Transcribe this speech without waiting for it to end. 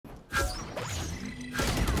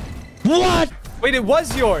What? Wait, it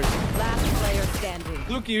was yours. Last player standing.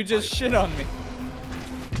 Luke, you just shit on me.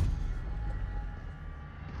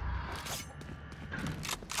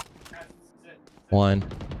 One.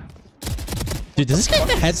 Dude, does this guy have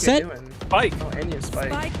a headset? Spike. Oh, and you spike.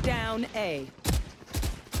 Spike down A.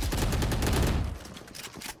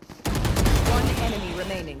 One enemy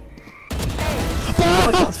remaining.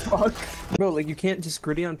 What the fuck? Bro, like you can't just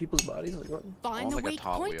gritty on people's bodies. Like what? Find the weak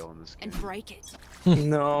point and break it.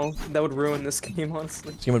 No, that would ruin this game,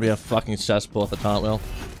 honestly. It's gonna be a fucking cesspool at the taunt wheel.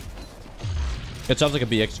 It sounds like a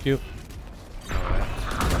B execute.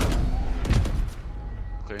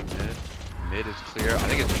 Clear mid. Mid is clear. I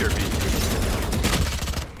think it's pure B.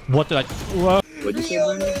 What did I? What? What'd you say,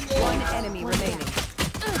 Bruno? One enemy remaining.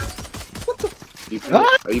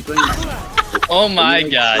 Are you playing? Oh my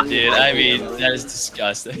god, dude. I mean, that is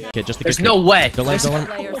disgusting. Okay, just There's no way. Don't let Last go.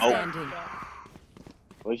 player standing.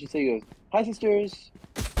 What did she say? He goes, hi, sisters.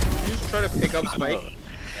 You just try to pick up Spike.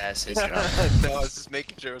 Yes, it's No, I was just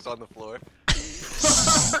making sure it was on the floor.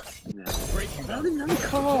 Not another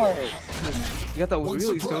car. You got that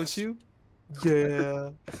wheelies, don't you? Yeah.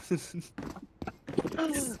 I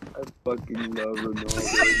fucking love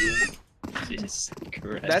Ronaldo. Jesus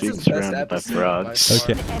Christ. That's his best episode. By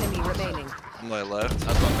far. Okay. Enemy remaining. On my left.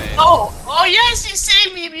 That's my main. Oh yes, you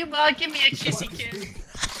saved me. You give me a kissy kiss.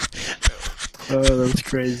 Oh, that was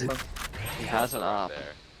crazy. He has an op.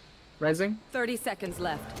 Rising. 30 seconds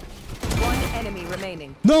left. One enemy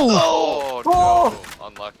remaining. No! Oh, no.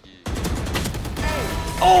 Unlucky.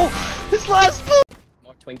 Oh, his last move.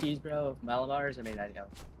 More Twinkies, bro. Malabars. I mean, I know.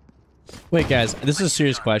 Wait, guys, this is a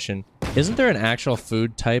serious question. Isn't there an actual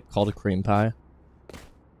food type called a cream pie?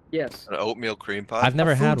 Yes. An oatmeal cream pie? I've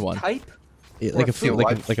never had Food one. Type? Like a food,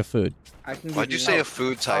 like a food. I can Why'd give you say a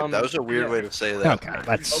food type? That was a weird way to say that. Okay,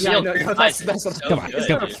 let's. Yeah, no, Cream no, pie that's is what so Come on, good, Is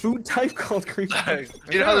there a dude. food type called cream pie?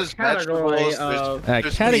 You know how there's vegetables,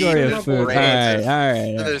 there's Category meat, of food. there's Alright, grains, alright.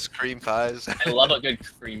 and there's cream pies. I love a good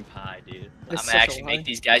cream pie, dude. It's I'm such a actually lie. make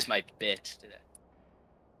these guys my bitch today.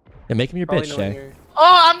 Yeah, make him your Probably bitch, no one Jay. here.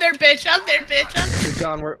 Oh, I'm their bitch. I'm their bitch. Hey,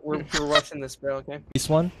 John, we're rushing this, bro. Okay. This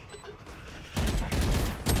one.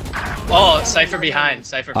 Oh, Cypher behind.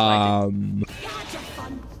 Cypher flanking.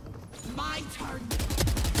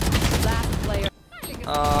 Last player.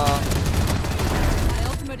 My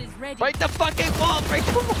ultimate is ready. Break the fucking wall. Break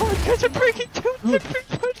the wall. You guys are breaking two.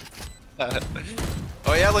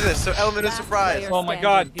 Oh yeah, look at this. So element of Last surprise. player Oh my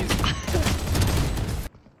god. standing.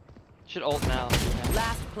 Should ult now.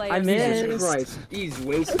 Last player I standing. missed. Christ, he's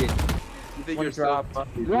wasted. You think One you're drop. so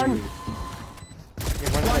Run.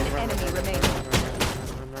 One enemy remaining.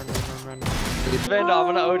 Vando, I'm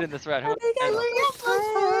gonna Odin this round.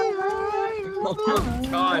 Oh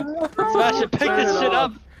god. Smash it. Pick this shit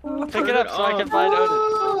up. Pick it up so I can find Odin.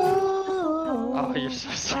 Oh, you're so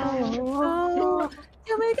sorry.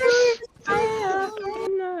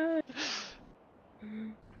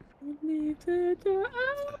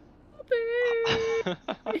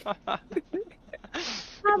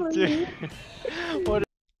 Dude, what?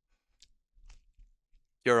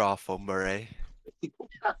 You're awful, Murray.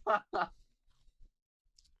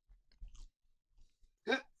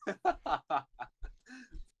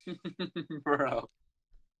 Bro.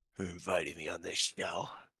 Who invited me on this show?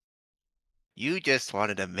 You just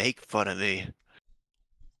wanted to make fun of me.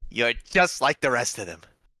 You're just like the rest of them.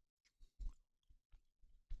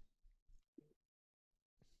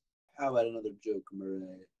 How about another joke,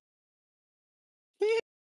 Murray?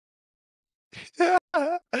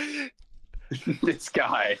 This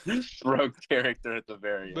guy broke character at the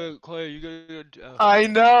very end. But Clay, you gotta. I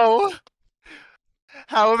know.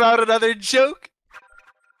 How about another joke?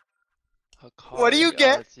 What do you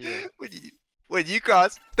get when you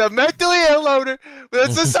cross the mentally ill owner with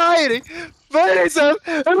a society?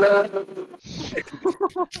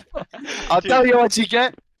 I'll tell you what you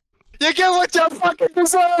get. You get what you fucking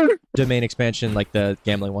deserve. Domain expansion, like the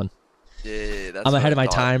gambling one. Yeah, that's I'm ahead of what I my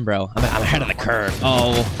thought. time, bro. I'm ahead of the curve.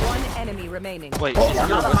 Oh. One enemy remaining. Wait,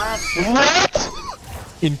 What?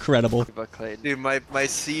 Incredible. Dude, my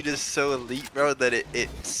seed is so elite, bro, that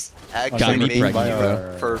it's Got actually me made pregnant, me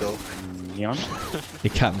bro. fertile.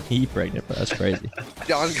 It got me pregnant, bro. That's crazy.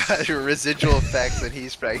 John got residual effects and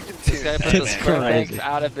he's pregnant too. This guy put the It's sperm banks crazy.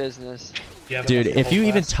 out of business. Dude, if you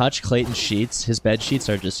even touch Clayton's sheets, his bed sheets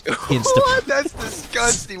are just What? insta. That's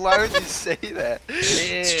disgusting. Why would you say that?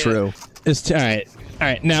 It's true. It's alright.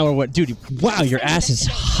 Alright, now we're what? Dude, wow, your ass is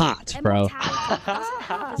hot, bro.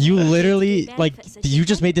 You literally, like, you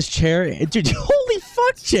just made this chair. Dude, holy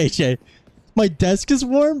fuck, JJ. My desk is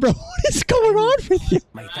warm, bro. What is going on with you?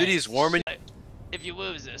 Dude, he's warming. If you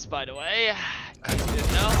lose this, by the way, you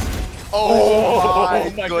didn't know. Oh, my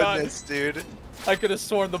my goodness, dude. I could have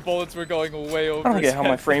sworn the bullets were going way over. I don't his get how my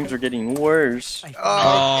head. frames are getting worse.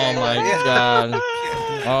 Oh my god.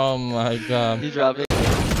 Oh my god. You drop it.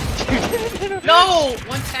 No!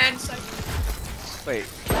 110 seconds. Wait.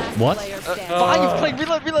 What? Behind you, Flame.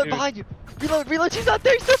 Reload, behind you. Reload. She's not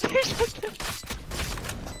there. She's not there.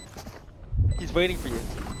 He's waiting for you.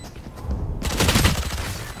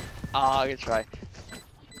 I'm gonna try.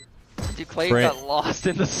 Dude, Clay got lost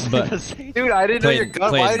in the same. Dude, I didn't know your Clayton,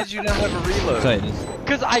 gun. Why Clayton. did you not have a reload? Clayton.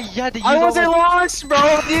 Cause I had to use I all wasn't my... lost, bro.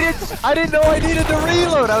 I didn't know I needed the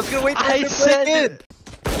reload. I was gonna wait for I you to said break in.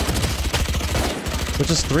 There's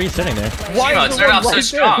just 3 sitting there. Why Chemo, is the start one off so right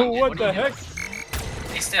strong, there? dude. What What the are you heck?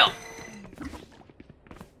 Stay still.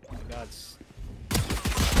 That's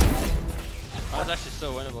That was actually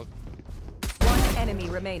so winnable. One enemy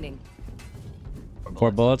remaining.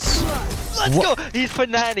 4 bullets. Let's go! He's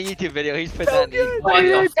putting that in a YouTube video. He's putting that in a YouTube What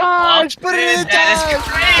the fuck? Put it in That is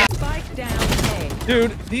crazy! Spike down A.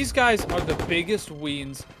 dude. These guys are the biggest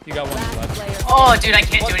weens. You got one Last left. player. Oh, dude, I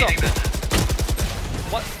can't do What the- anything about that.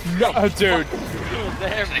 No, dude.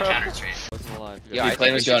 there, Should bro. have counter trade. Wasn't alive. Yeah, The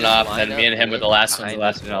plane was going off, and then me and him were the last ones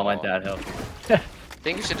left, and it all went downhill. I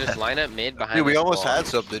think you should just line up mid behind. Dude, we this almost wall. had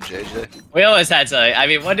something, JJ. We always had something. I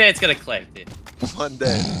mean, one day it's gonna click, dude. One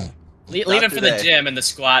day. Leave Not it for the today. gym and the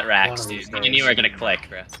squat racks, dude. Me and you are gonna click,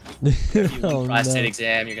 bro. Oh Prostate no.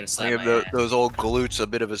 exam, you're gonna slap Give my ass. those old glutes a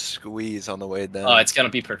bit of a squeeze on the way down. Oh, it's gonna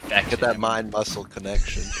be perfect. Get that mind muscle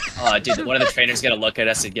connection. Oh, dude, one of the trainers gonna look at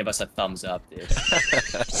us and give us a thumbs up, dude.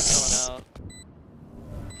 Coming out.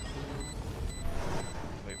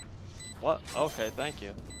 Wait. What? Okay, thank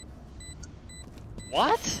you.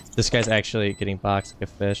 What? This guy's actually getting boxed like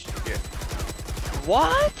a fish.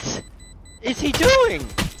 What is he doing?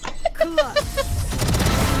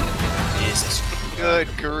 Jesus. Good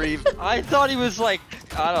grief. I thought he was like,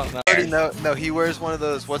 I don't know. Already know, no, he wears one of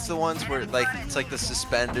those, what's the ones where, like, it's like the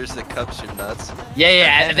suspenders that cups your nuts?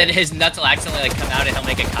 Yeah, and then his nuts will accidentally like come out and he'll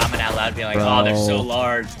make a comment out loud, be like, "Oh, they're so Bro.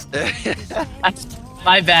 large."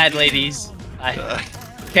 My bad, ladies. I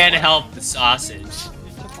can't help the sausage,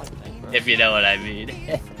 if you know what I mean.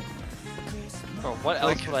 Bro, what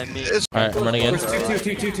else would I mean? Alright, I'm running in.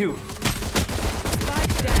 Two.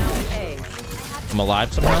 Spike down A. I'm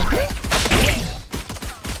alive somehow.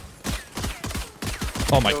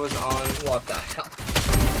 Oh my. was on. What the hell?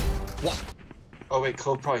 What? Oh wait,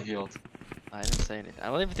 Cole probably healed. I didn't say anything. I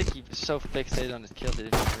don't even think he was so fixated on his kill that he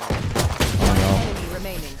didn't even Oh Enemy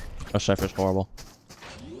remaining. no. Oh, Cypher's horrible.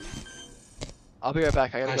 I'll be right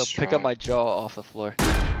back. I gotta Nice go pick try. up my jaw off the floor.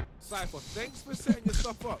 Cypher, thanks for setting your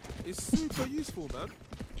stuff up. It's super useful, man.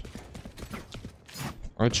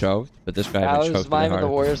 Or choked, but this guy That even was choked mine really with the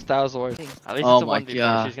hard. Warriors. That was the Warriors. At least Oh it's a my 1v4.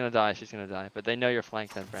 God. She's gonna die. She's gonna die. But they know you're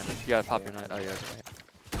flanked then, Brandon. You gotta pop your knife. Oh, yeah, that's right.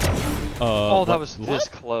 Oh, that was this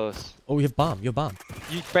close. Oh, you have bomb. You have bomb.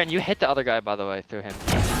 Brandon, you hit the other guy, by the way, through him.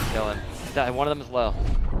 Kill him. That, one of them is low.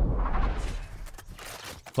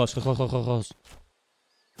 Close. One's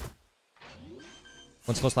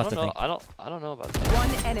close left, I think. I don't know about that. One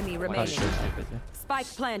enemy Oh, remaining. shit. Spike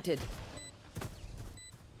planted.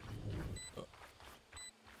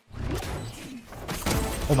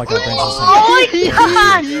 Oh my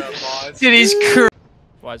god, Brandon's Dude, he's cr-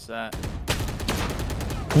 Watch that.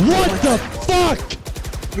 What the fuck?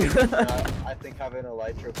 I think having a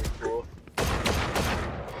light would be cool.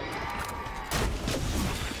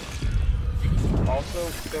 Also,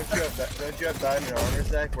 don't you have that in your owner's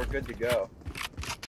deck? We're good to go.